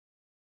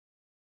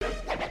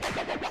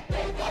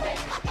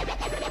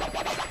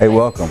Hey,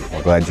 welcome.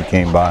 We're glad you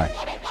came by.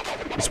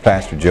 This is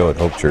Pastor Joe at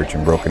Hope Church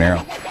in Broken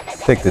Arrow.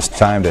 Take this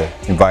time to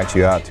invite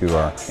you out to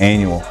our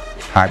annual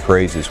High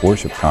Praises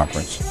Worship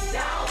Conference.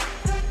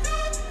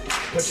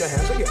 Put your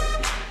hands together.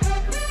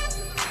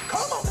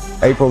 Come on.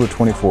 April the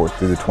 24th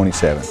through the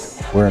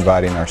 27th. We're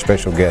inviting our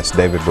special guest,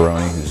 David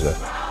Baroni, who's a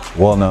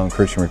well-known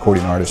Christian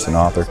recording artist and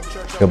author.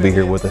 He'll be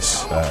here with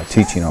us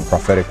teaching on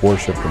prophetic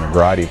worship and a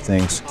variety of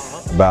things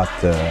about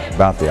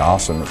the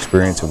awesome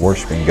experience of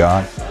worshiping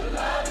God.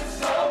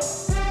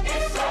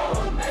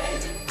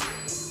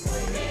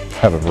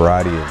 Have a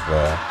variety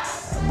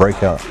of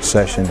breakout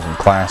sessions and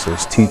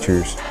classes,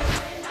 teachers,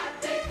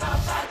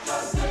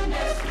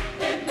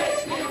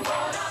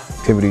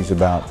 activities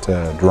about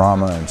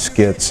drama and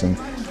skits, and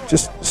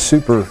just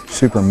super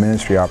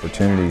ministry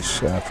opportunities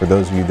for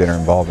those of you that are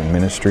involved in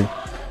ministry.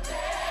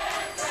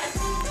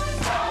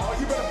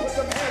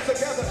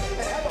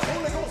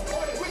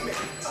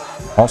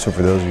 Also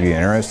for those of you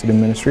interested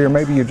in ministry, or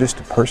maybe you're just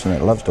a person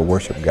that loves to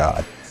worship God,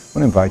 I want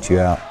to invite you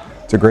out.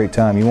 It's a great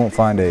time. You won't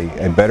find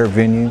a better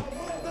venue,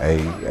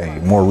 a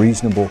more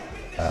reasonable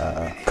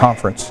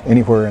conference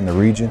anywhere in the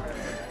region,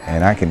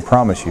 and I can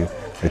promise you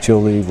that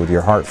you'll leave with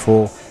your heart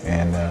full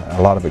and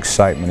a lot of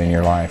excitement in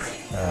your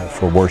life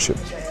for worship.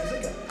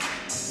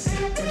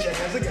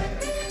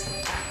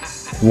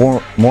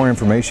 More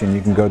information,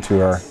 you can go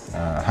to our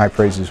High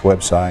Praises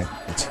website.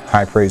 It's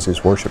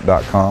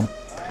highpraisesworship.com.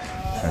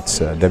 That's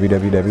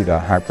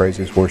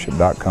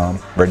www.highpraisesworship.com.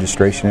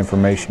 Registration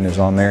information is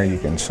on there. You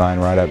can sign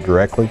right up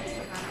directly.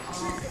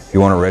 If you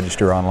want to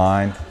register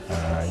online,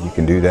 you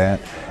can do that.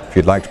 If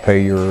you'd like to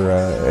pay your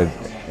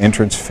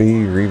entrance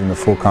fee or even the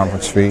full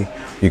conference fee,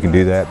 you can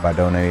do that by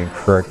donating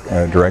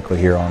directly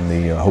here on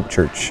the Hope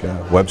Church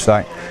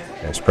website.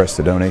 Just press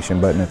the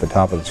donation button at the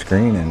top of the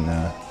screen and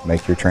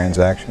make your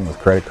transaction with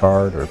credit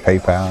card or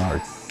PayPal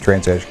or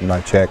transaction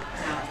by check,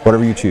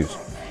 whatever you choose.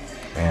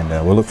 And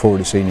we'll look forward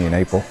to seeing you in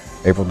April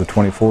the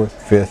 24th,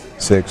 5th,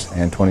 6th,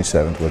 and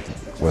 27th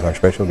with our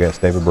special guest,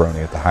 David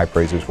Baroni, at the High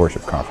Praises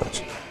Worship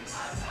Conference.